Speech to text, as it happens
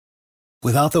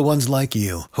Without the ones like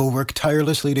you, who work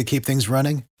tirelessly to keep things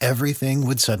running, everything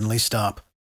would suddenly stop.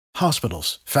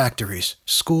 Hospitals, factories,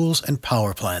 schools, and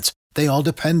power plants, they all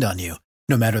depend on you.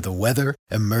 No matter the weather,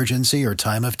 emergency, or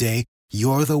time of day,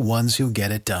 you're the ones who get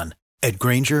it done. At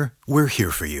Grainger, we're here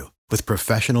for you with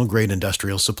professional-grade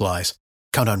industrial supplies.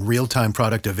 Count on real-time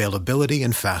product availability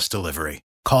and fast delivery.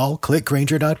 Call,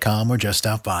 clickgrainger.com, or just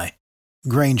stop by.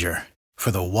 Grainger, for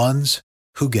the ones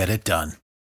who get it done.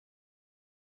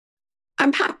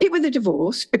 I'm happy with the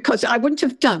divorce because I wouldn't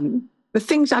have done the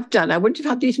things I've done. I wouldn't have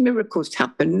had these miracles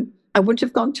happen. I wouldn't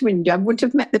have gone to India. I wouldn't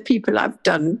have met the people I've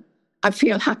done. I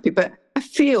feel happy, but I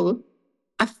feel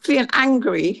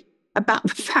angry about the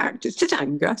fact, it's just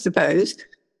anger, I suppose,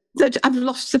 that I've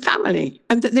lost the family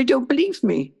and that they don't believe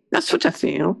me. That's what I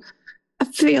feel.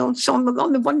 So on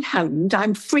the one hand,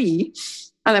 I'm free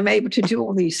and I'm able to do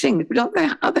all these things. But on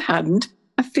the other hand,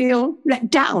 I feel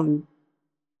let down.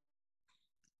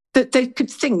 That they could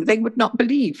think, they would not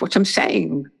believe what I'm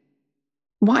saying.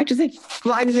 Why do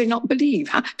they not believe?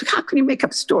 How can you make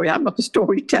up a story? I'm not a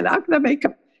storyteller. How can I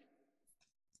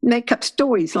make up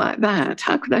stories like that?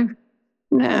 How could I?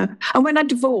 No. And when I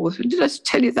divorced, did I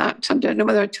tell you that? I don't know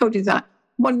whether I told you that.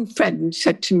 One friend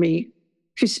said to me,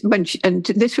 and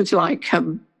this was like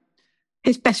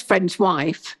his best friend's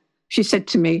wife. She said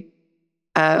to me,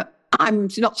 I'm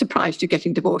not surprised you're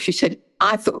getting divorced. She said,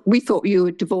 we thought you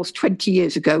were divorced 20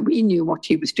 years ago. We knew what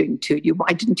he was doing to you.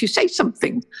 Why didn't you say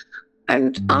something?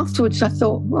 And afterwards I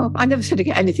thought, well, I never said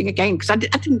anything again because I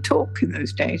didn't talk in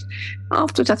those days.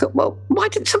 Afterwards I thought, well, why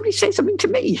didn't somebody say something to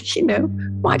me?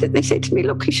 Why didn't they say to me,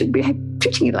 look, he shouldn't be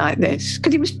treating you like this?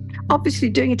 Because he was obviously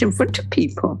doing it in front of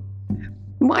people.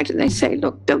 Why didn't they say,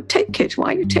 look, don't take it?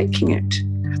 Why are you taking it?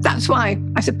 That's why,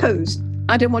 I suppose,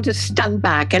 I don't want to stand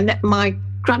back and let my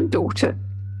granddaughter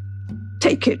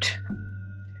take it,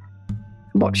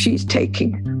 what she's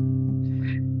taking.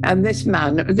 And this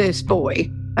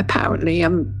boy, apparently,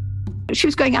 she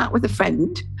was going out with a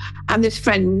friend, and this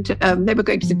friend, they were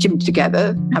going to the gym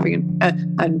together,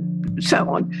 and so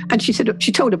on. And she said,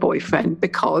 she told her boyfriend,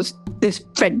 because this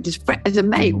friend is a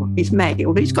male, he's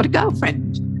male, he's got a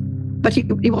girlfriend. But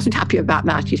he wasn't happy about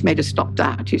that. He's made her stop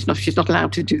that. She's not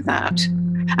allowed to do that.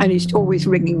 And he's always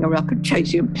ringing her up and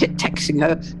chasing her, texting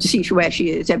her to see where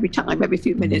she is every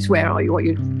few minutes. Where are you? What are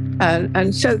you?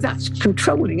 And so that's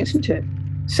controlling, isn't it?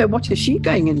 So what is she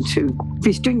going into? If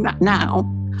he's doing that now,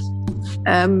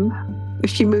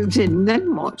 if she moves in,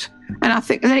 then what? And I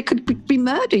think then it could be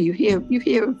murder. You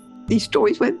hear these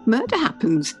stories where murder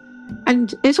happens,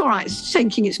 and it's all right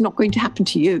thinking it's not going to happen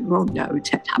to you. Well, no, it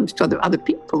happens to other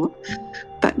people,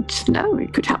 but no,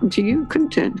 it could happen to you,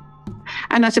 couldn't it?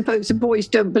 And I suppose the boys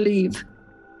don't believe.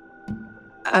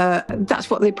 That's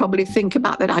what they probably think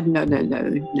about that. No.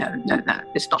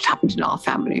 It's not happened in our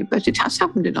family, but it has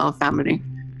happened in our family.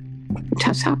 It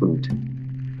has happened.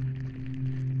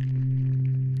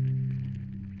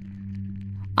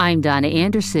 I'm Donna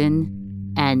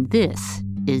Anderson, and this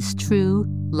is True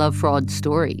Love Fraud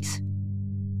Stories.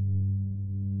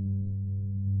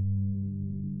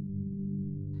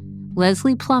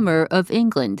 Leslie Plummer of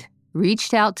England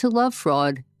reached out to Love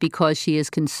Fraud because she is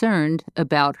concerned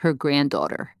about her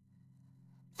granddaughter.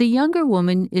 The younger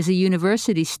woman is a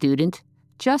university student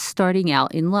just starting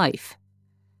out in life.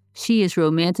 She is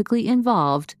romantically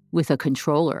involved with a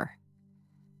controller.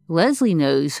 Leslie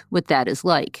knows what that is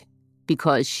like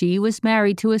because she was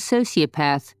married to a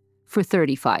sociopath for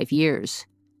 35 years.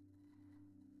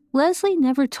 Leslie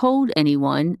never told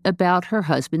anyone about her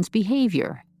husband's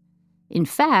behavior. In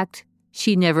fact,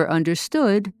 she never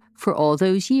understood for all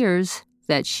those years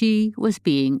that she was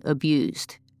being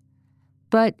abused.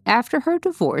 But after her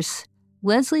divorce,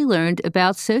 Leslie learned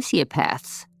about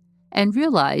sociopaths and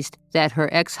realized that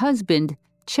her ex-husband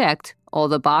checked all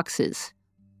the boxes.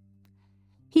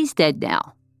 He's dead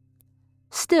now.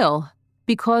 Still,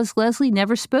 because Leslie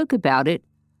never spoke about it,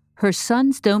 her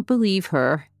sons don't believe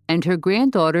her and her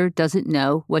granddaughter doesn't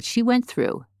know what she went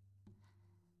through.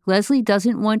 Leslie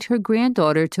doesn't want her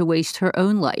granddaughter to waste her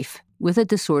own life with a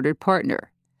disordered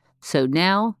partner. So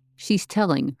now she's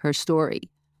telling her story.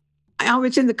 I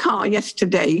was in the car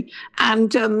yesterday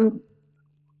and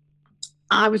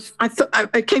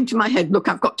I came to my head, look,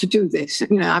 I've got to do this.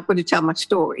 I've got to tell my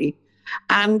story.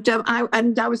 And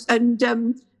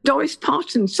Doris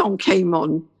Parton's song came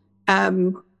on.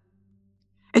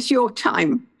 It's your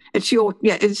time. This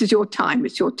is your time.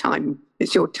 It's your time.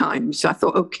 It's your time. So I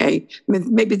thought, okay,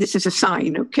 maybe this is a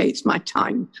sign. Okay, it's my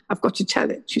time. I've got to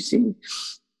tell it, you see.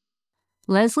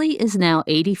 Leslie is now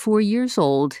 84 years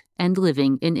old and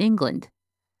living in England.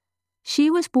 She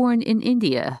was born in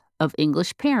India of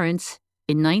English parents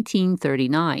in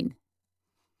 1939.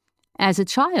 As a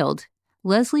child,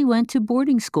 Leslie went to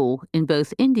boarding school in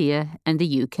both India and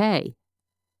the UK.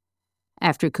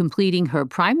 After completing her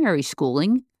primary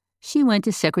schooling, she went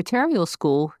to secretarial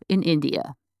school in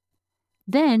India.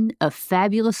 Then a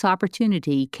fabulous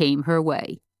opportunity came her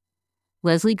way.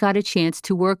 Leslie got a chance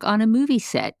to work on a movie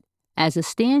set as a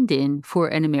stand-in for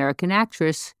an American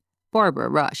actress, Barbara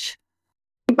Rush.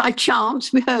 By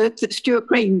chance, we heard that Stuart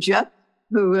Granger,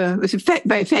 who was a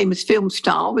very famous film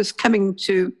star, was coming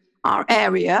to our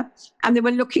area, and they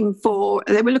were looking for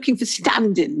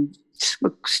stand-in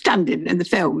in the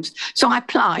films. So I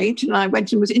applied, and I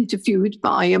went and was interviewed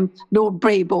by Lord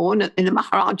Brabourne in the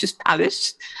Maharaja's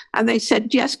palace, and they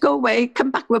said, yes, go away,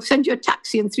 come back, we'll send you a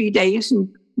taxi in 3 days, and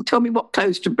told me what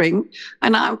clothes to bring.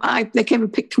 And they came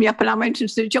and picked me up, and I went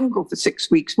into the jungle for 6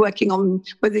 weeks working on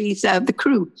with these the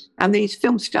crew and these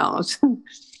film stars.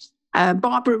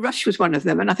 Barbara Rush was one of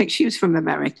them, and I think she was from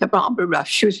America. Barbara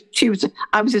Rush.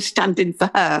 I was a stand-in for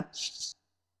her.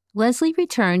 Leslie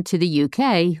returned to the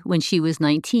UK when she was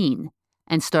 19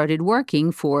 and started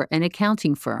working for an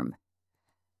accounting firm.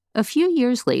 A few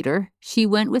years later, she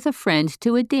went with a friend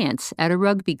to a dance at a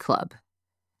rugby club.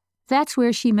 That's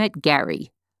where she met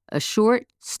Gary, a short,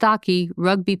 stocky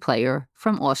rugby player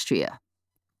from Austria.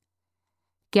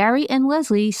 Gary and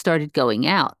Leslie started going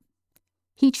out.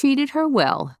 He treated her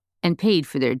well and paid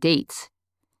for their dates.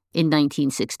 In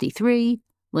 1963,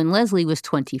 when Leslie was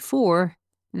 24,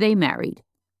 they married.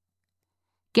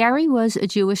 Gary was a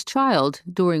Jewish child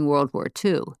during World War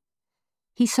II.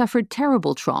 He suffered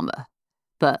terrible trauma,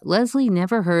 but Leslie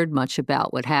never heard much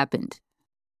about what happened.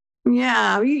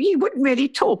 Yeah, he wouldn't really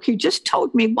talk. He just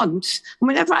told me once. And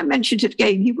whenever I mentioned it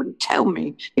again, he wouldn't tell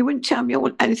me. He wouldn't tell me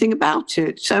anything about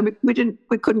it. So we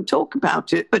couldn't talk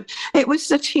about it. But it was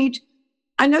that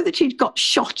I know that he'd got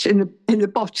shot in the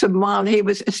bottom while he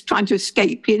was trying to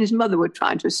escape. He and his mother were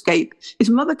trying to escape. His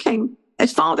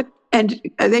father, and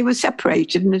they were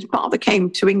separated, and his father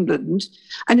came to England,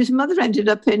 and his mother ended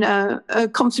up in a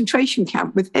concentration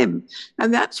camp with him.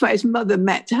 And that's where his mother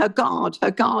met her guard. Her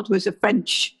guard was a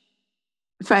French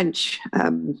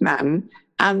man,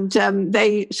 and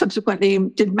they subsequently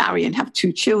did marry and have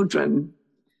 2 children.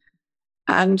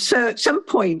 And so at some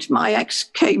point, my ex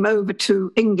came over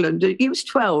to England. He was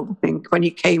 12, I think, when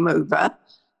he came over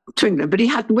to England, but he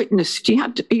had witnessed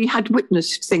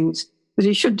things that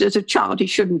he should, as a child, he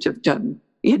shouldn't have done.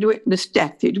 He had witnessed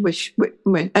death. He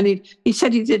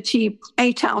said he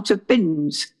ate out of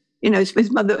bins. You know,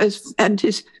 his mother and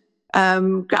his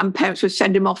grandparents would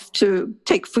send him off to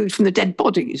take food from the dead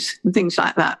bodies and things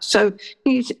like that. So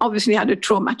he's obviously had a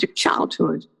traumatic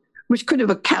childhood, which could have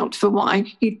accounted for why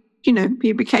he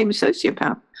became a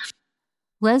sociopath.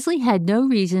 Leslie had no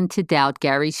reason to doubt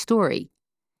Gary's story.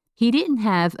 He didn't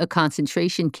have a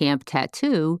concentration camp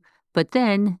tattoo, but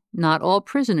then not all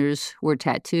prisoners were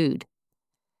tattooed.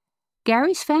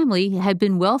 Gary's family had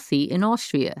been wealthy in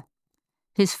Austria.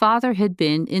 His father had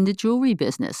been in the jewelry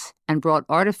business and brought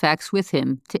artifacts with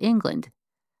him to England.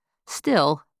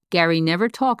 Still, Gary never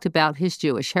talked about his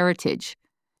Jewish heritage,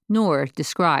 nor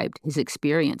described his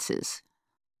experiences.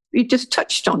 He just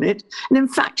touched on it. And in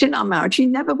fact, in our marriage, he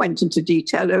never went into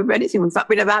detail over anything. In fact,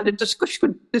 we never had a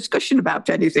discussion about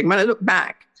anything. When I look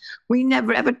back, we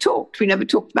never ever talked. We never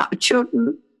talked about the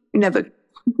children.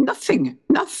 Nothing.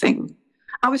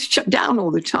 I was shut down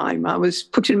all the time. I was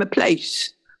put in a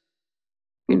place.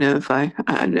 And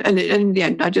in the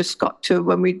end, I just got to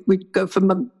when we'd go for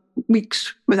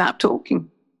weeks without talking.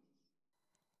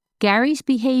 Gary's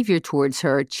behavior towards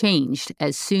her changed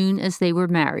as soon as they were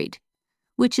married,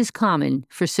 which is common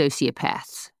for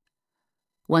sociopaths.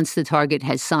 Once the target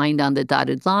has signed on the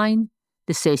dotted line,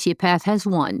 the sociopath has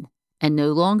won and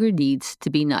no longer needs to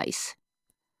be nice.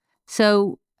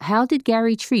 So, how did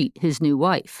Gary treat his new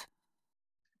wife?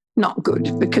 Not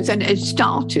good, because then it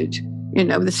started,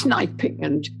 the sniping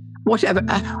and whatever.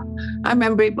 I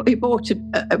remember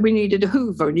we needed a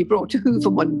Hoover, and he brought a Hoover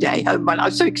one day home, and I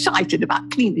was so excited about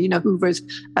cleaning, Hoover's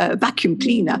vacuum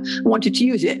cleaner. I wanted to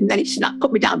use it, and then he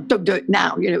put me down, don't do it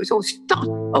now. It was all start.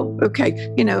 Oh,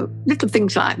 okay. Little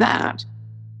things like that.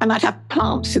 And I'd have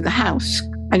plants in the house,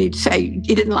 and he'd say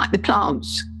he didn't like the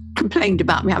plants, complained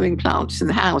about me having plants in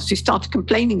the house. He started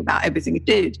complaining about everything he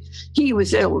did. He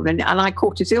was ill, and I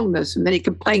caught his illness, and then he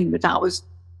complained that I was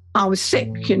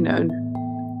sick,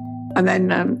 And then,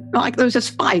 there was a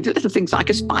spider, little things like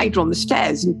a spider on the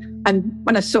stairs. And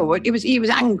when I saw it, he was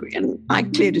angry, and I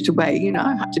cleared it away.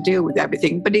 I had to deal with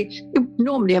everything. But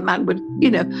normally a man would,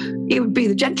 he would be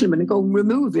the gentleman and go and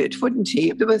remove it, wouldn't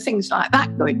he? There were things like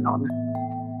that going on.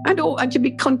 And to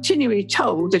be continually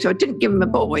told that if I didn't give him a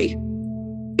boy,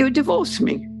 he would divorce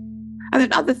me. And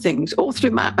then other things all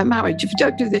through my marriage. If you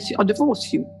don't do this, I'll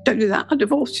divorce you. Don't do that, I'll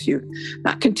divorce you.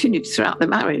 That continued throughout the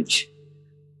marriage.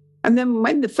 And then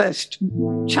when the first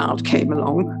child came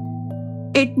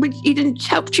along, he didn't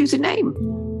help choose a name.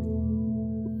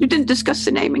 You didn't discuss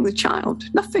the naming of the child.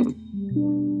 Nothing.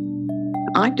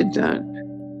 I did that.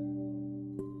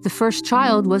 The first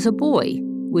child was a boy,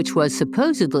 which was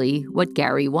supposedly what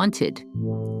Gary wanted.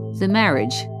 The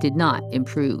marriage did not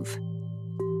improve.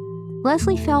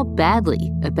 Leslie felt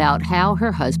badly about how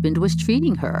her husband was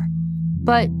treating her,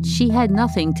 but she had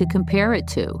nothing to compare it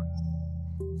to.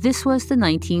 This was the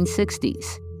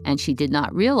 1960s, and she did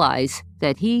not realize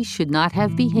that he should not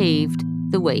have behaved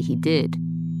the way he did.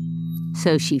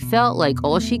 So she felt like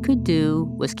all she could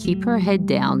do was keep her head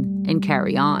down and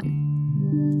carry on.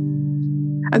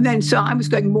 And then so I was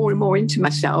going more and more into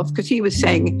myself because he was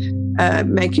saying,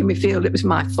 making me feel it was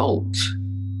my fault.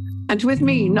 And with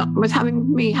me,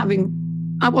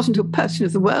 I wasn't a person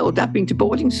of the world. I'd been to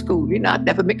boarding school. I'd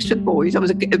never mixed with boys.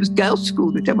 It was girls'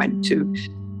 school that I went to.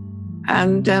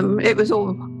 And it was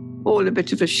all a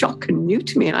bit of a shock and new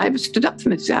to me. And I ever stood up for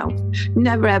myself.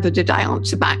 Never, ever did I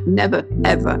answer back. Never,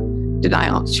 ever did I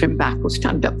answer him back or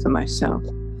stand up for myself.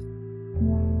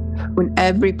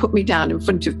 Whenever he put me down in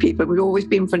front of people, it would always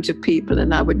be in front of people,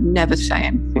 and I would never say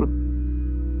anything.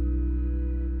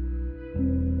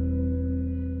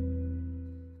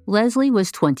 Leslie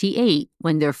was 28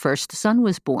 when their first son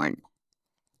was born.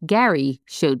 Gary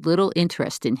showed little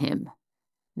interest in him.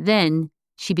 Then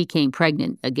she became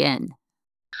pregnant again.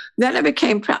 Then I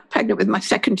became pregnant with my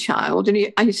second child, and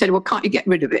he said, well, can't you get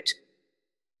rid of it?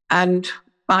 And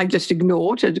I just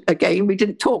ignored. And again, we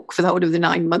didn't talk for the whole of the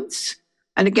 9 months.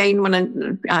 And again,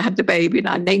 when I had the baby and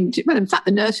I named it, well, in fact,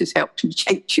 the nurses helped me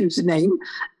choose the name.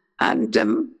 And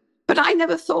but I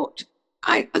never thought,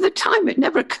 at the time, it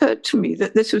never occurred to me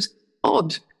that this was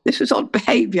odd. This was odd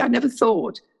behaviour. I never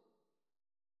thought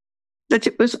that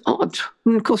it was odd.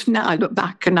 And of course, now I look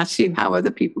back and I see how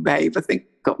other people behave. I think,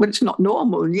 God, well, it's not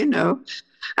normal, And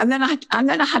then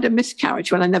I had a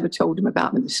miscarriage when I never told him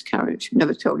about the miscarriage.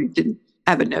 Never told him, didn't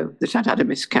ever know that I'd had a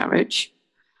miscarriage.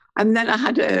 And then I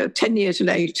had 10 years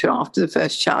later, after the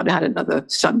first child, I had another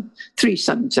son. 3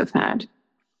 sons I've had.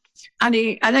 And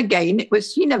again, it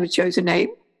was, he never chose a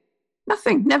name.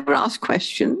 Nothing, never asked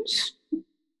questions.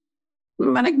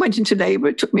 When I went into labour,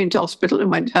 it took me into hospital and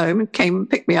went home and came and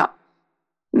picked me up.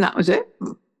 And that was it.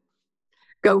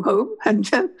 Go home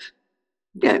and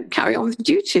carry on with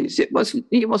duties.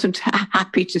 He wasn't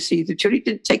happy to see the children.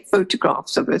 He didn't take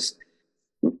photographs of us.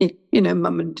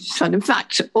 Mum and son. In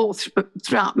fact, all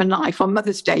throughout my life, on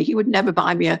Mother's Day, he would never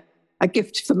buy me a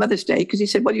gift for Mother's Day because he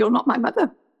said, well, you're not my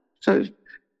mother. So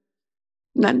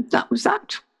then that was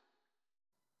that.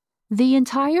 The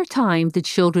entire time the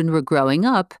children were growing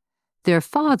up, their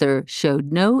father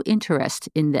showed no interest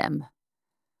in them.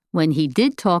 When he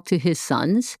did talk to his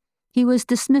sons, he was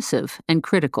dismissive and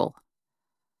critical.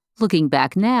 Looking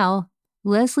back now,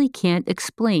 Leslie can't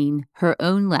explain her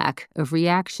own lack of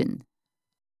reaction.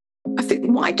 I think,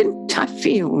 why didn't I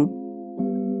feel?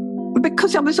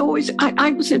 Because I was always, I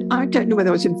don't know whether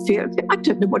I was in fear of it. I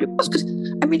don't know what it was. Because,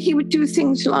 he would do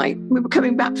things like, we were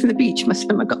coming back from the beach. My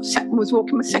son was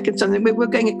walking my second son, and we were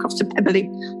going across the Pebbly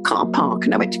car park,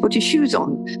 and I went to put his shoes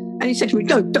on. And he said to me,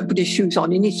 no, don't put his shoes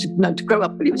on. He needs to learn to grow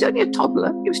up. But he was only a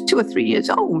toddler. He was 2 or 3 years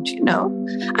old, And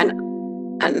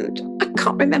I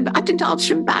can't remember. I didn't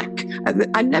answer him back.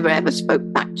 I never ever spoke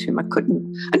back to him. I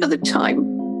couldn't. Another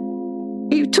time,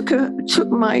 he took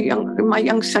my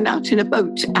young son out in a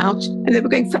boat out, and they were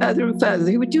going further and further.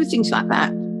 He would do things like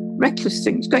that, reckless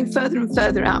things, going further and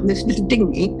further out in this little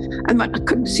dinghy, and I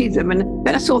couldn't see them. And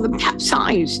then I saw them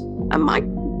capsize. And my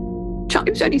child,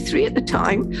 he was only 3 at the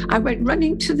time. I went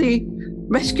running to the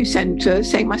rescue centre,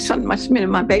 saying,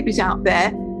 my baby's out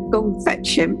there, go and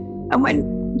fetch him. And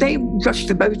when they rushed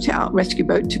the boat out, rescue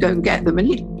boat, to go and get them, and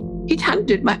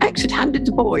my ex had handed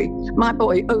my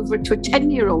boy over to a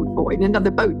 10-year-old boy in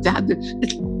another boat. They had the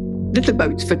little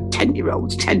boats for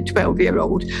 10-year-olds, 10,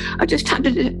 12-year-old. I just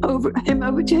handed him over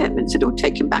to him and said,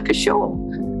 take him back ashore.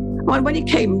 Well, when he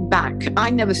came back, I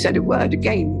never said a word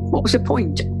again. What was the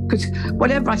point? Because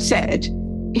whatever I said,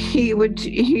 he wouldn't,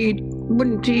 he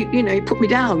put me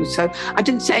down. So I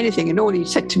didn't say anything. And all he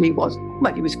said to me was,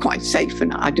 well, he was quite safe,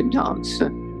 and I didn't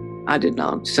answer.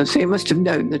 So he must have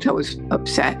known that I was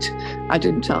upset. I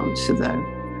didn't answer, though.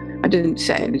 I didn't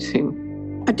say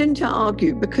anything. I didn't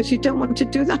argue because you don't want to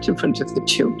do that in front of the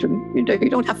children. You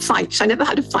don't have fights. I never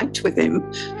had a fight with him.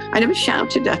 I never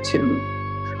shouted at him.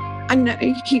 And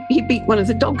he beat my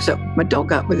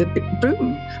dog up with a big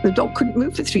broom. The dog couldn't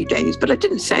move for 3 days, but I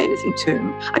didn't say anything to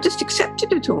him. I just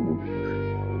accepted it all.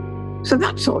 So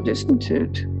that's odd, isn't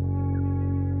it?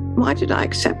 Why did I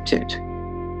accept it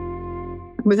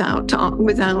without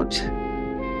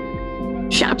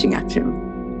shouting at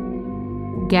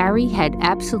him? Gary had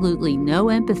absolutely no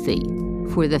empathy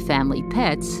for the family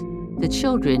pets, the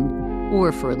children,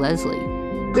 or for Leslie.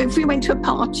 If we went to a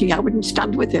party, I wouldn't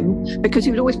stand with him because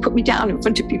he would always put me down in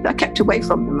front of people. I kept away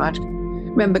from them. I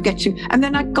remember and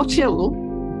then I got ill.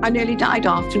 I nearly died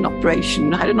after an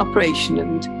operation. I had an operation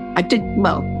and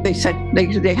they said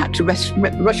they had to rush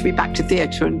me back to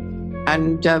theatre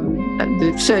and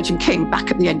the surgeon came back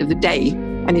at the end of the day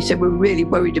and he said, we're really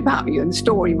worried about you. And the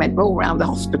story went all around the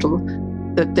hospital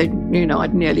that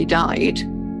I'd nearly died.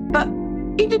 But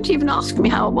he didn't even ask me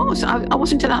how I was. I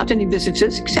wasn't allowed any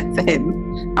visitors except for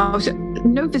him. I was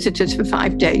no visitors for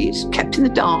 5 days, kept in the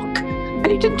dark. And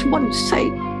he didn't once say,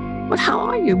 well, how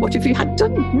are you? What have you had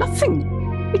done? Nothing.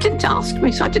 He didn't ask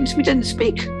me, so we didn't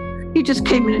speak. He just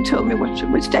came in and told me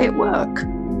which day at work.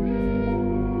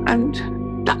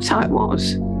 And that's how it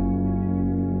was.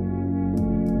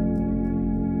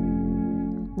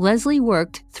 Leslie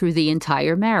worked through the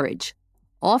entire marriage,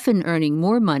 often earning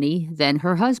more money than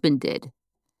her husband did.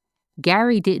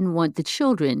 Gary didn't want the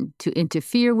children to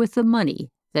interfere with the money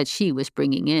that she was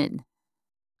bringing in.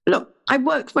 Look, I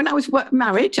worked, when I was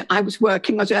married, I was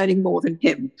working, I was earning more than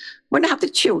him. When I had the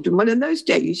children, well, in those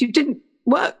days, you didn't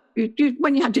work.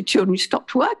 When you had the children, you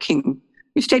stopped working.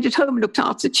 You stayed at home and looked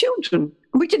after the children.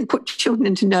 And we didn't put children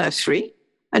into a nursery,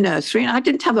 and I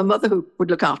didn't have a mother who would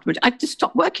look after me. I just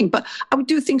stopped working, but I would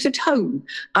do things at home.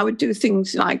 I would do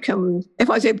things like, if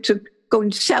I was able to go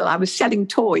and sell, I was selling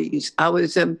toys. I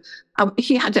was,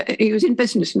 he was in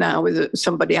business now with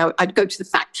somebody. I'd go to the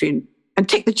factory and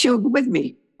take the children with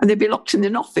me, and they'd be locked in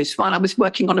an office while I was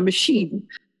working on a machine.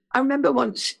 I remember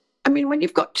once, when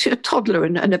you've got a toddler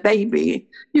and a baby,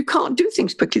 you can't do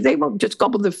things quickly. They won't just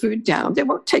gobble the food down. They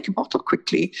won't take a bottle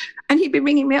quickly. And he'd be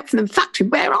ringing me up from the factory.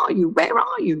 Where are you? Where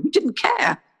are you? He didn't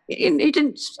care. He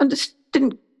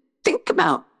didn't think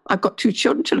about, I've got 2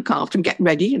 children to look after and get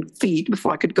ready and feed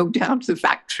before I could go down to the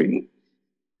factory.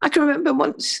 I can remember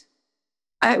once,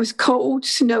 it was cold,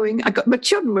 snowing. My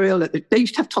children were ill. They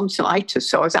used to have tonsillitis.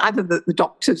 So I was either the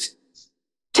doctors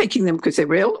taking them because they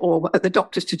were ill, or at the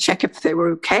doctors to check if they were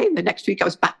okay. And the next week I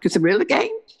was back because they were ill again.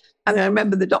 And I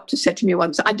remember the doctor said to me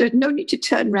once, no need to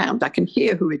turn round. I can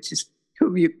hear who it is,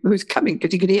 who's coming,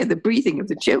 because you can hear the breathing of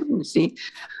the children, you see.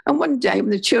 And one day when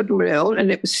the children were ill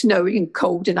and it was snowing and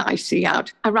cold and icy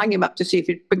out, I rang him up to see if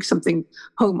he'd bring something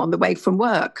home on the way from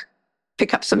work,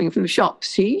 pick up something from the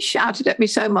shops. He shouted at me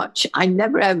so much, I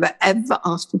never, ever, ever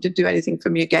asked him to do anything for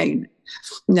me again.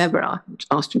 Never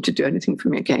asked him to do anything for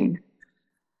me again.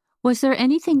 Was there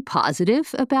anything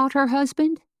positive about her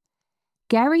husband?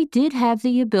 Gary did have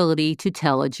the ability to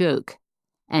tell a joke,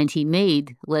 and he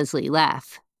made Leslie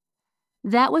laugh.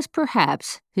 That was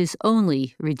perhaps his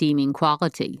only redeeming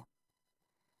quality.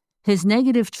 His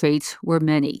negative traits were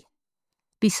many.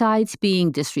 Besides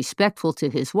being disrespectful to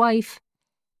his wife,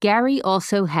 Gary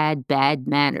also had bad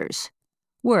manners,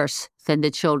 worse than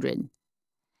the children.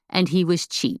 And he was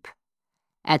cheap.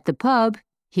 At the pub,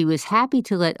 he was happy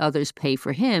to let others pay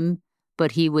for him,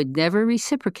 but he would never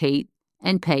reciprocate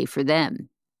and pay for them.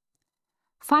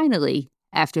 Finally,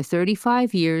 after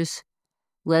 35 years,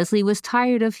 Leslie was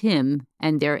tired of him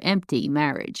and their empty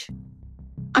marriage.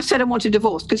 I said I want a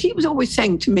divorce because he was always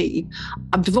saying to me,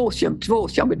 I'm divorce you, I'm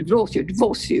divorce you, I'm going to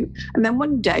divorce you. And then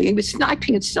one day he was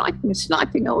sniping and sniping and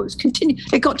sniping. Oh,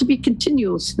 it got to be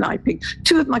continual sniping.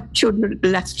 2 of my children had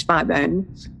left by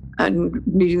then and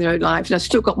leading their own lives, and I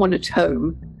still got one at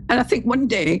home. And I think one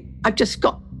day I just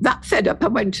got that fed up. I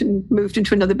went and moved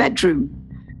into another bedroom.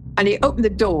 And he opened the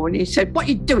door and he said, what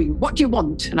are you doing? What do you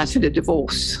want? And I said, a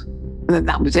divorce. And then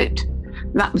that was it.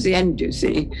 That was the end, you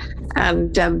see.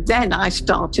 And then I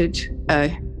started,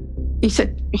 he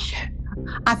said,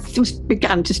 I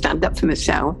began to stand up for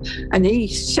myself. And he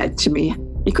said to me,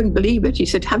 he couldn't believe it. He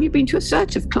said, have you been to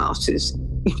assertive classes?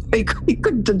 He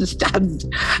couldn't understand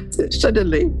that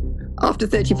suddenly, after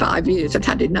 35 years, I'd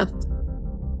had enough.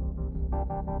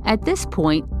 At this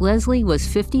point, Leslie was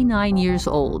 59 years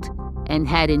old and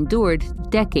had endured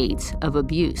decades of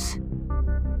abuse.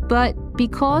 But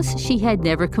because she had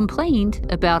never complained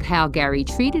about how Gary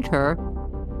treated her,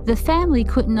 the family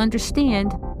couldn't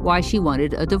understand why she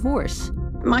wanted a divorce.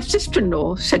 My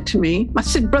sister-in-law said to me, my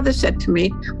brother said to me,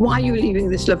 why are you leaving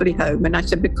this lovely home? And I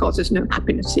said, because there's no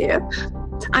happiness here.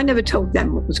 I never told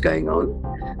them what was going on.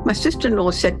 My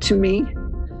sister-in-law said to me,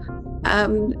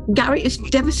 Gary is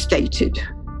devastated.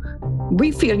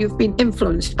 We feel you've been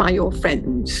influenced by your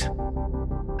friends.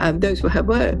 And those were her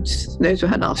words. Those were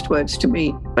her last words to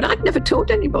me. But I'd never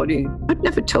told anybody.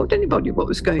 What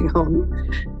was going on.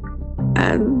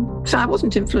 And so I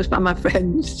wasn't influenced by my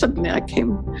friends. Suddenly I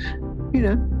came,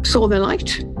 saw the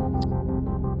light.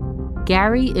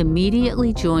 Gary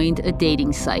immediately joined a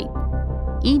dating site,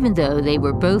 even though they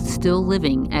were both still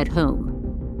living at home.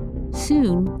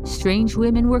 Soon, strange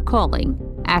women were calling,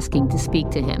 asking to speak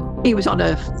to him. He was on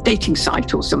a dating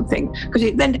site or something,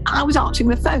 because then I was answering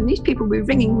the phone. These people were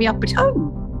ringing me up at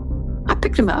home. I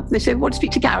picked them up. They said, "Want to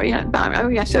speak to Gary?" Oh,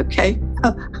 yes, okay.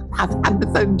 I've had the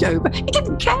phone over. He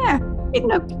didn't care. He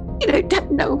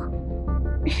had no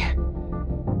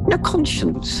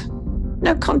conscience.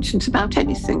 No conscience about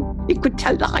anything. He could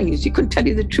tell lies. He couldn't tell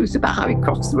you the truth about how he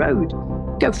crossed the road.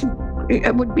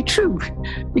 It would be true.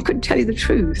 He couldn't tell you the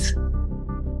truth.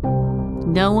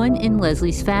 No one in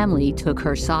Leslie's family took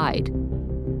her side.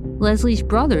 Leslie's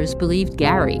brothers believed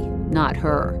Gary, not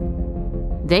her.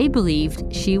 They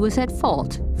believed she was at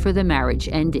fault for the marriage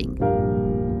ending.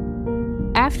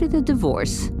 After the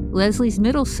divorce, Leslie's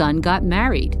middle son got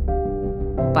married.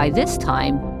 By this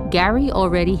time, Gary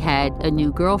already had a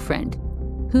new girlfriend,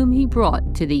 whom he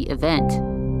brought to the event.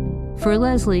 For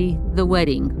Leslie, the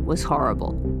wedding was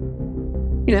horrible.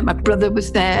 My brother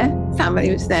was there,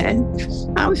 family was there.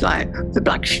 I was like the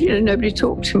black sheep, nobody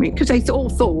talked to me because they all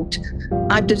thought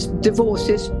I'd just divorced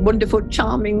this wonderful,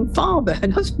 charming father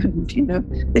and husband,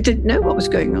 They didn't know what was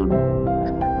going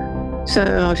on.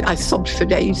 So I sobbed for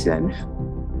days then.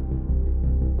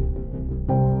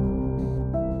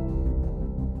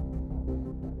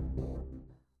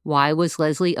 Why was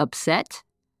Leslie upset?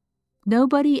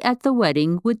 Nobody at the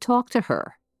wedding would talk to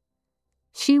her.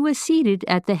 She was seated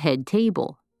at the head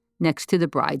table, next to the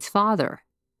bride's father.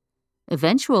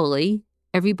 Eventually,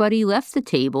 everybody left the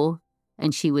table,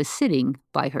 and she was sitting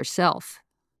by herself.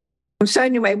 So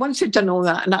anyway, once they'd done all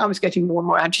that, and I was getting more and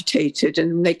more agitated,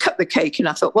 and they cut the cake, and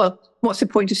I thought, well, what's the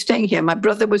point of staying here? My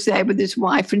brother was there with his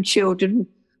wife and children.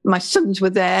 My sons were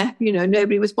there.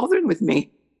 Nobody was bothering with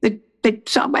me.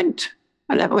 So I went.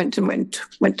 I went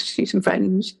to see some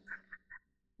friends.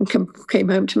 And came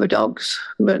home to my dogs.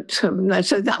 But so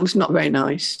that was not very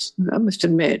nice, I must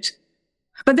admit.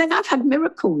 But then I've had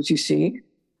miracles, you see.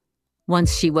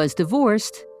 Once she was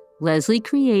divorced, Leslie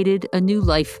created a new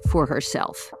life for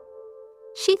herself.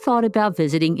 She thought about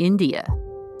visiting India.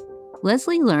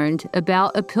 Leslie learned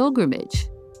about a pilgrimage.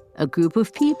 A group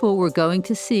of people were going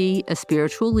to see a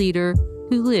spiritual leader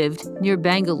who lived near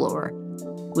Bangalore,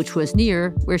 which was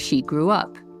near where she grew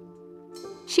up.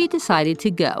 She decided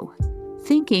to go,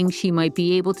 thinking she might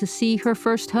be able to see her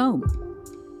first home.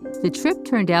 The trip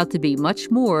turned out to be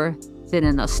much more than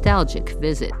a nostalgic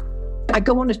visit. I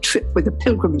go on a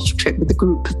pilgrimage trip with a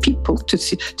group of people to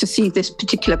see this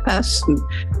particular person.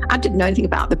 I didn't know anything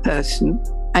about the person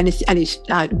and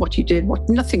what he did,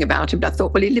 nothing about him. But I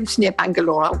thought, well, he lives near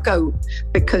Bangalore, I'll go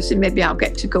because maybe I'll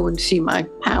get to go and see my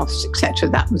house, etc.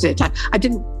 That was it. I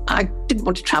didn't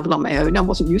want to travel on my own. I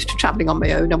wasn't used to traveling on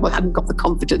my own. I hadn't got the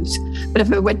confidence. But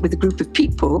if I went with a group of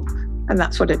people, and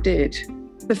that's what I did.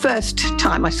 The first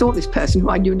time I saw this person who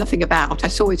I knew nothing about, I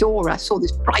saw his aura, I saw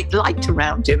this bright light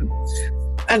around him.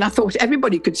 And I thought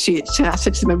everybody could see it. So I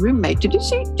said to my roommate, did you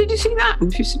see that?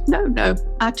 And she said, no.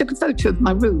 I took a photo of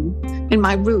my room,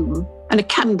 and a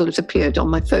candle has appeared on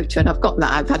my photo. And I've got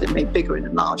that. I've had it made bigger and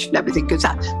enlarged and everything because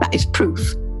that is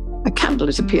proof. A candle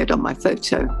has appeared on my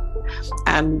photo.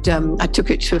 And I took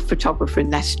it to a photographer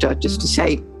in Leicester just to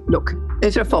say, look,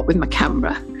 is there a fault with my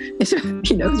camera? Has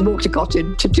water got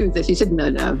in to do this? He said,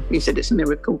 no. He said, it's a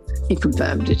miracle. He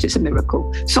confirmed it. It's a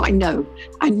miracle. So I know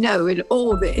in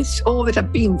all that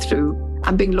I've been through,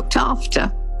 I'm being looked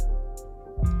after.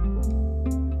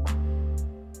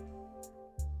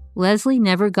 Leslie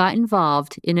never got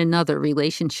involved in another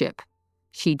relationship.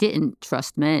 She didn't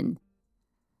trust men.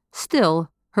 Still,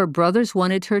 her brothers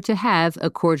wanted her to have a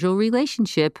cordial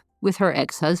relationship with her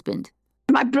ex-husband.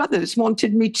 My brothers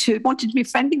wanted me to be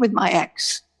friendly with my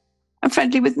ex and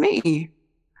friendly with me.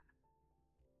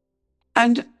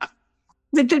 And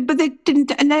they did, but they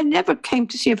didn't, and they never came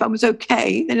to see if I was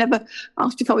okay. They never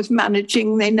asked if I was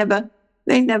managing. They never,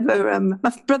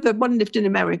 my brother, one lived in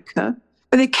America,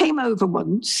 but they came over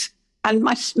once. And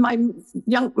my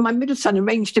middle son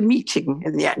arranged a meeting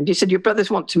in the end. He said, your brothers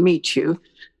want to meet you.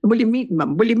 Will you meet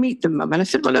them, Mum? And I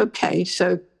said, well, okay.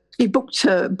 So they booked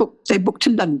a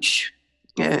lunch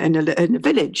in a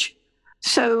village.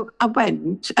 So I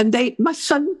went, and my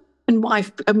son and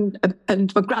wife and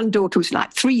my granddaughter was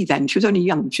like 3 then. She was only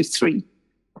young. She was 3.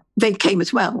 They came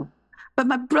as well. But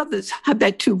my brothers had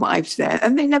their 2 wives there,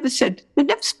 and they never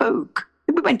spoke.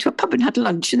 We went to a pub and had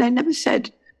lunch, and they never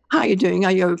said, how are you doing?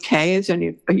 Are you okay?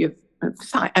 Are you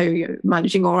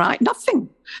managing all right? Nothing.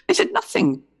 They said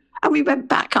nothing. And we went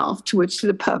back afterwards to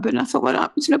the pub, and I thought,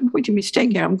 well, there's no point in me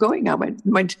staying here. I'm going. I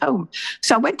went home.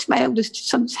 So I went to my eldest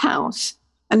son's house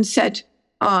and said,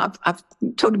 I've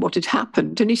told him what had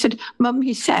happened. And he said, Mum,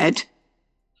 he said,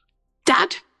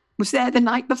 Dad was there the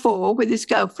night before with his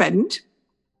girlfriend.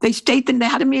 They stayed, then they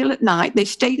had a meal at night. They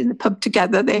stayed in the pub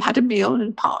together. They had a meal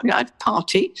and a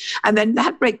party, and then they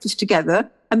had breakfast together.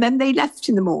 And then they left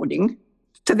in the morning,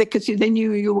 because they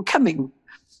knew you were coming.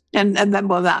 And then,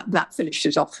 well, that finished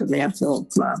us off for me. I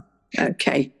thought, well,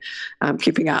 okay, I'm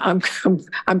keeping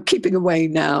away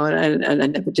now, and I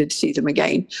never did see them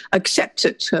again, except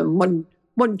at one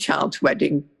child's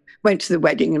wedding. Went to the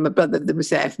wedding, and my brother that was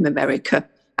there from America.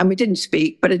 And we didn't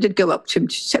speak, but I did go up to him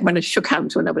when I shook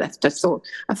hands when I left. I thought,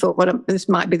 well, this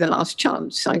might be the last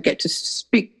chance I get to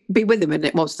be with him, and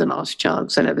it was the last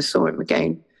chance. I never saw him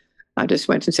again. I just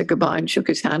went and said goodbye and shook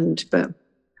his hand, but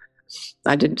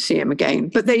I didn't see him again.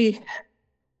 But they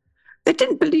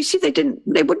didn't believe. See,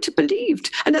 they wouldn't have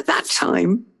believed. And at that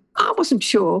time, I wasn't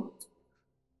sure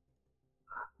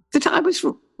that I was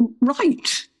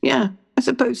right. Yeah. I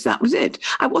suppose that was it.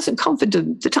 I wasn't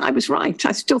confident that I was right.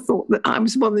 I still thought that I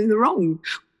was one in the wrong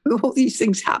with all these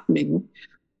things happening.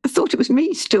 I thought it was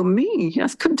me, still me. I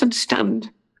couldn't understand.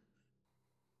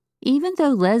 Even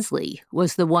though Leslie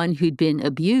was the one who'd been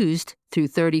abused through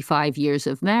 35 years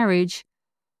of marriage,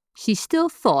 she still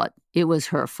thought it was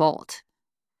her fault.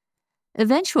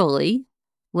 Eventually,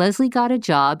 Leslie got a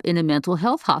job in a mental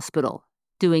health hospital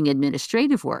doing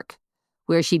administrative work,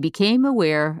 where she became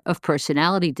aware of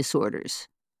personality disorders.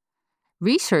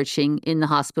 Researching in the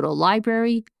hospital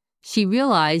library, she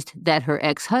realized that her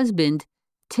ex-husband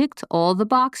ticked all the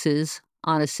boxes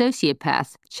on a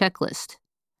sociopath checklist.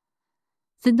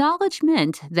 The knowledge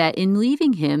meant that in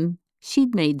leaving him,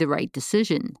 she'd made the right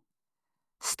decision.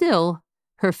 Still,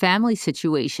 her family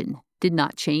situation did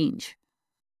not change.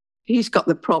 He's got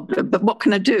the problem, but what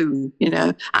can I do?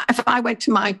 If I went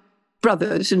to my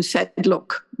brothers and said,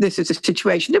 look, this is a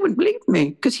situation, they wouldn't believe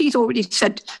me, because he's already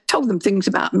told them things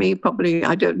about me. Probably,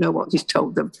 I don't know what he's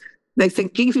told them. They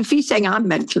think if he's saying I'm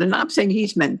mental and I'm saying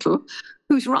he's mental,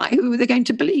 who's right? Who are they going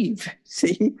to believe?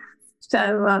 See?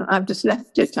 So I've just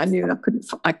left it. I knew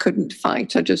I couldn't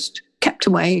fight. I just kept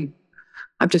away.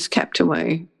 I've just kept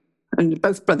away. And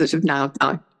both brothers have now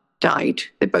died.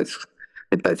 They both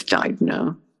died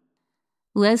now.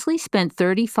 Leslie spent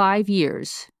 35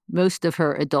 years, most of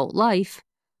her adult life,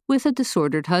 with a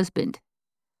disordered husband.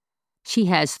 She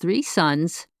has 3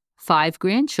 sons, 5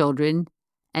 grandchildren,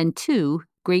 and 2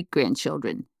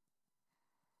 great-grandchildren.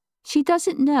 She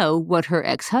doesn't know what her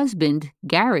ex-husband,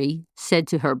 Gary, said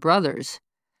to her brothers,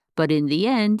 but in the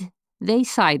end, they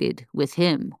sided with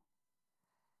him.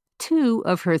 2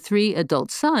 of her 3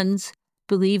 adult sons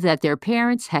believe that their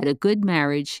parents had a good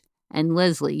marriage and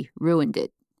Leslie ruined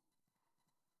it.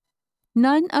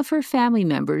 None of her family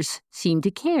members seem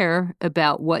to care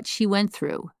about what she went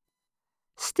through.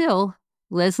 Still,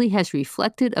 Leslie has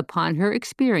reflected upon her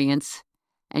experience,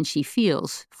 and she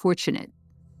feels fortunate.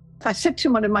 I said to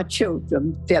one of my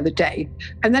children the other day,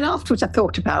 and then afterwards I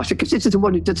thought about it, because this is the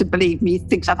one who doesn't believe me,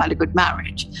 thinks I've had a good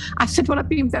marriage. I said, well, I've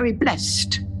been very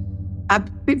blessed.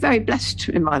 I've been very blessed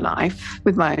in my life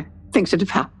with my things that have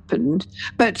happened,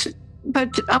 but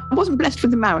I wasn't blessed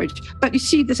with the marriage. But you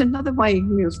see, there's another way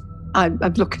I'm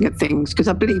looking at things, because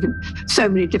I believe in so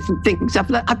many different things.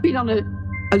 I've been on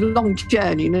a long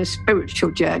journey, and a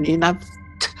spiritual journey, and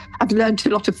I've learned a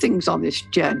lot of things on this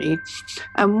journey.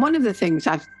 And one of the things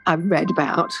I've read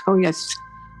about,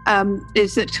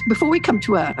 is that before we come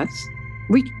to Earth,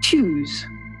 we choose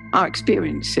our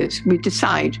experiences. We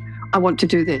decide, I want to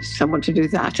do this, I want to do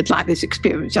that, I'd like this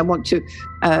experience, I want to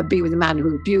be with a man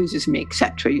who abuses me,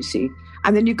 etc., you see.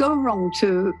 And then you go along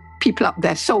to people up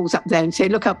there, souls up there, and say,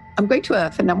 look, I'm going to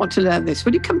Earth and I want to learn this.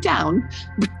 Will you come down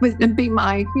and be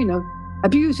my,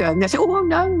 abuser? And they say, oh,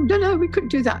 no, we couldn't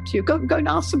do that to you. Go and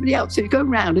ask somebody else. So you go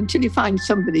around until you find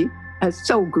somebody, a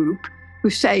soul group,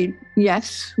 who say,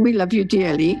 yes, we love you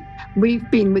dearly. We've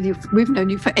been with you, we've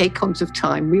known you for aeons of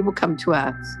time. We will come to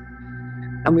Earth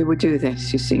and we will do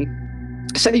this, you see.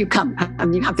 So you come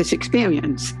and you have this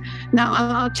experience. Now,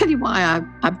 I'll tell you why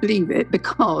I believe it,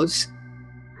 because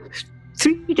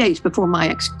 3 days before my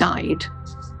ex died,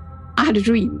 I had a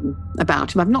dream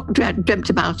about him. I've not dreamt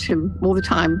about him all the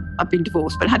time I've been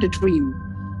divorced, but I had a dream.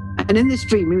 And in this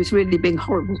dream, he was really being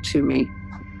horrible to me.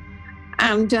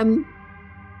 And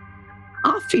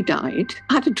after he died,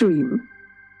 I had a dream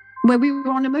where we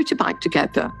were on a motorbike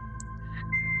together.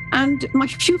 and my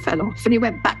shoe fell off, and he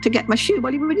went back to get my shoe.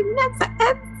 Well, he would have never,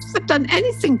 ever done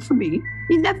anything for me.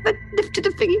 He never lifted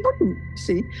a finger. He wouldn't,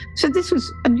 see. So this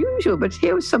was unusual, but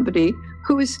here was somebody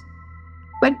who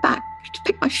went back to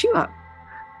pick my shoe up.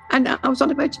 And I was on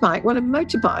a motorbike. Well, a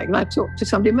motorbike, and I talked to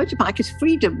somebody, a motorbike is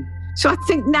freedom. So I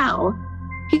think now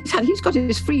he's got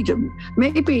his freedom.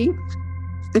 Maybe,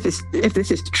 if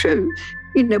this is true,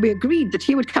 we agreed that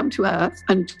he would come to Earth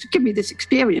and give me this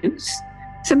experience.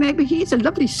 So maybe he's a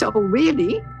lovely soul,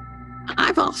 really.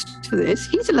 I've asked for this.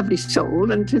 He's a lovely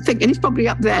soul, and he's probably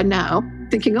up there now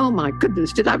thinking, oh my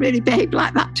goodness, did I really behave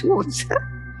like that towards her?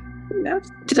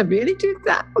 Did I really do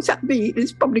that? What's that mean?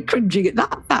 It's probably cringing at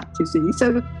that, you see.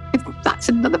 So that's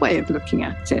another way of looking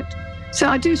at it. So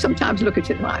I do sometimes look at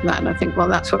it like that, and I think, well,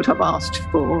 that's what I've asked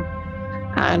for.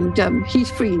 And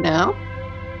he's free now,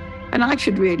 and I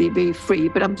should really be free,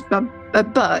 but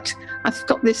I've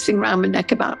got this thing around my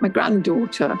neck about my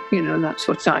granddaughter. That's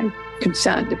what I'm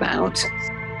concerned about.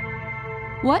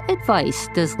 What advice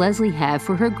does Leslie have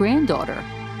for her granddaughter?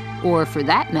 Or, for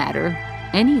that matter,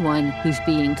 anyone who's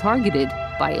being targeted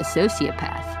by a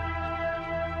sociopath?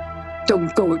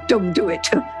 Don't do it.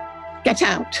 Get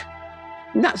out.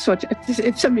 And that's what,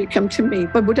 if somebody come to me,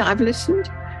 but would I have listened?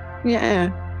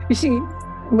 Yeah. You see,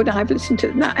 would I have listened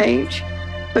to that age?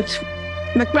 But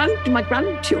my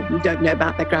grandchildren don't know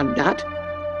about their granddad.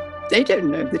 They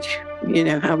don't know that,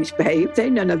 how he's behaved. They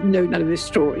know none of this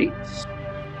story.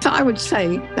 So I would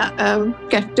say that,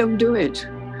 don't do it.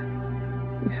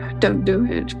 Don't do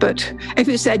it. But if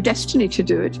it's their destiny to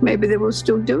do it, maybe they will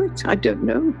still do it. I don't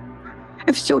know.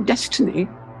 If it's your destiny.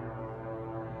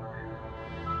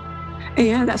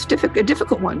 Yeah, that's a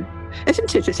difficult one,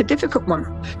 isn't it? It's a difficult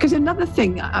one. Because another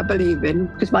thing I believe in,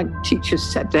 because my teachers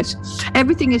said this,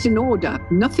 everything is in order.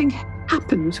 Nothing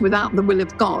happens without the will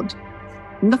of God.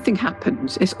 Nothing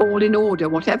happens. It's all in order.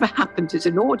 Whatever happens is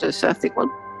in order. So I think,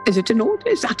 well, is it in order?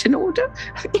 Is that in order?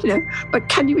 But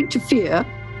can you interfere?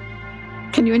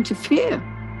 Can you interfere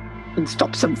and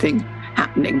stop something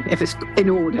happening if it's in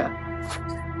order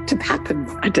to happen?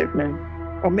 I don't know.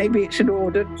 Or maybe it's in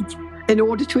order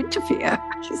to interfere.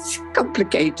 It's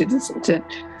complicated, isn't it?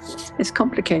 It's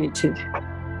complicated.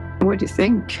 What do you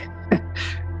think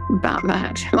about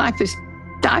that? Life is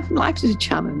a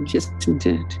challenge, isn't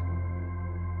it?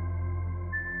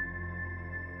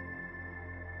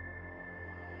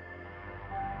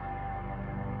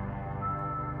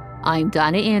 I'm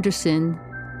Donna Anderson,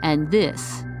 and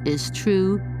this is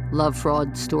True Love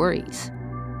Fraud Stories.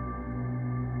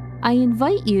 I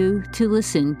invite you to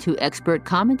listen to expert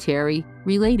commentary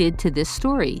related to this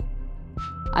story.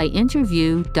 I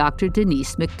interview Dr.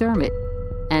 Denise McDermott,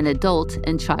 an adult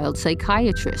and child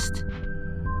psychiatrist.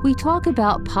 We talk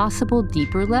about possible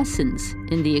deeper lessons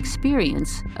in the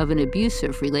experience of an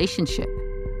abusive relationship.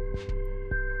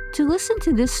 To listen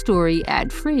to this story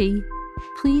ad-free,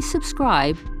 please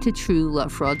subscribe to True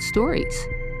Love Fraud Stories.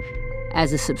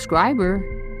 As a subscriber,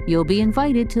 you'll be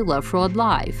invited to Love Fraud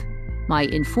Live, my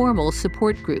informal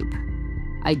support group.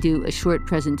 I do a short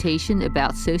presentation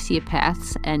about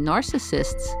sociopaths and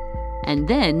narcissists, and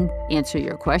then answer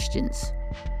your questions.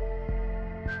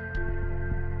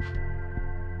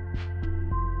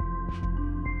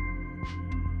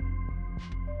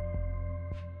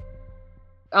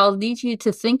 I'll need you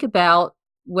to think about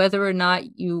whether or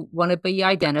not you want to be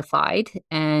identified.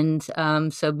 And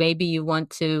so maybe you want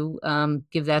to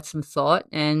give that some thought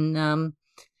and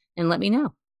let me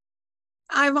know.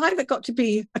 I've either got to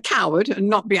be a coward and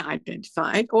not be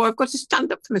identified, or I've got to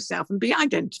stand up for myself and be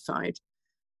identified.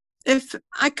 If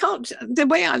I can't, the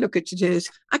way I look at it is,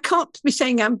 I can't be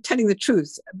saying I'm telling the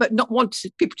truth, but not want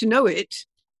people to know it.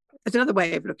 There's another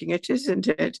way of looking at it, isn't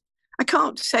it? I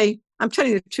can't say I'm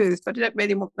telling the truth, but I don't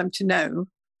really want them to know.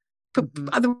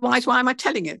 Otherwise, why am I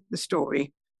telling it, the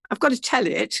story? I've got to tell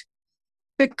it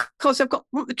because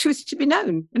want the truth to be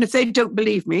known. And if they don't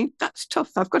believe me, that's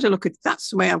tough. That's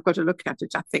the way I've got to look at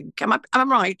it, I think. Am I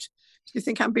right? Do you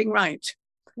think I'm being right?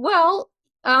 Well,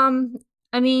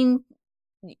 I mean,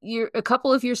 a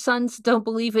couple of your sons don't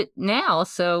believe it now,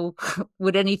 so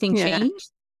would anything change?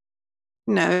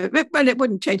 No, well, it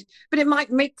wouldn't change, but it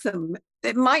might make them.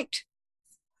 It might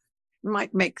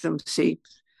make them see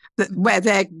that where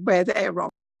they're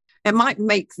wrong. It might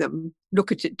make them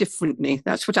look at it differently.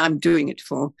 That's what I'm doing it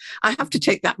for. I have to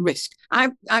take that risk.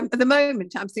 I'm at the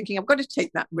moment, I'm thinking I've got to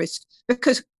take that risk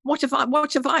because what if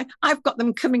I've got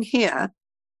them coming here,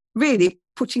 really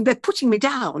they're putting me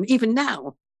down even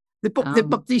now.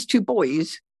 These two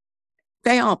boys,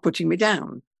 they are putting me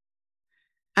down.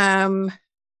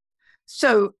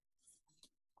 So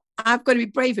I've got to be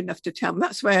brave enough to tell them.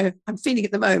 That's where I'm feeling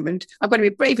at the moment. I've got to be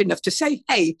brave enough to say,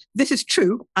 hey, this is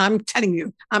true. I'm telling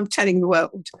you. I'm telling the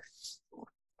world.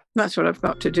 That's what I've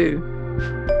got to do.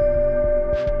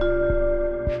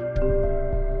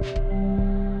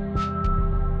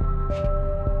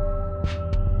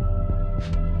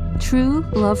 True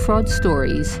Love Fraud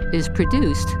Stories is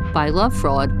produced by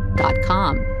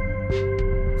lovefraud.com.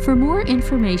 For more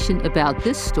information about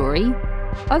this story,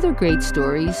 other great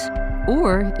stories,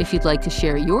 or if you'd like to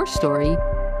share your story,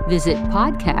 visit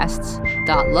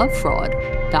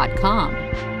podcasts.lovefraud.com.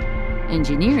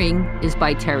 Engineering is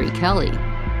by Terry Kelly.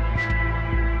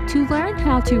 To learn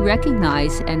how to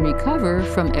recognize and recover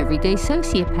from everyday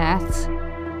sociopaths,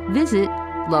 visit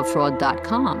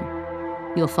lovefraud.com.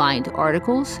 You'll find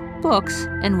articles, books,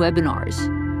 and webinars.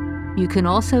 You can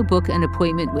also book an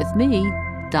appointment with me,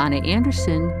 Donna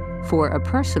Anderson, for a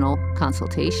personal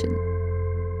consultation.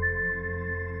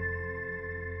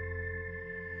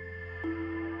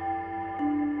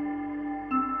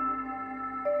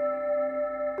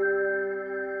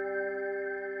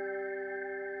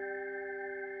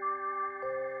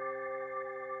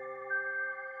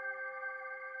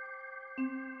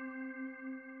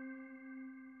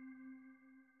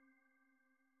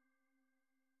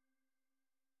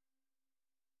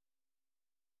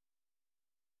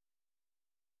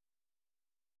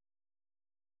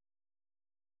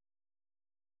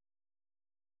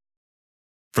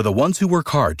 For the ones who work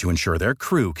hard to ensure their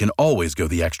crew can always go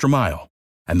the extra mile,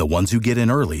 and the ones who get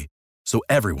in early so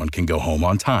everyone can go home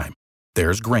on time,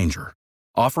 there's Grainger,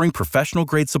 offering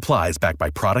professional-grade supplies backed by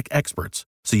product experts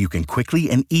so you can quickly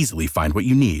and easily find what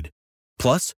you need.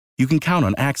 Plus, you can count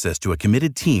on access to a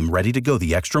committed team ready to go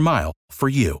the extra mile for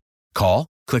you. Call,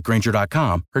 click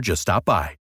Grainger.com, or just stop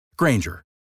by. Grainger,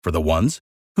 for the ones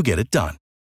who get it done.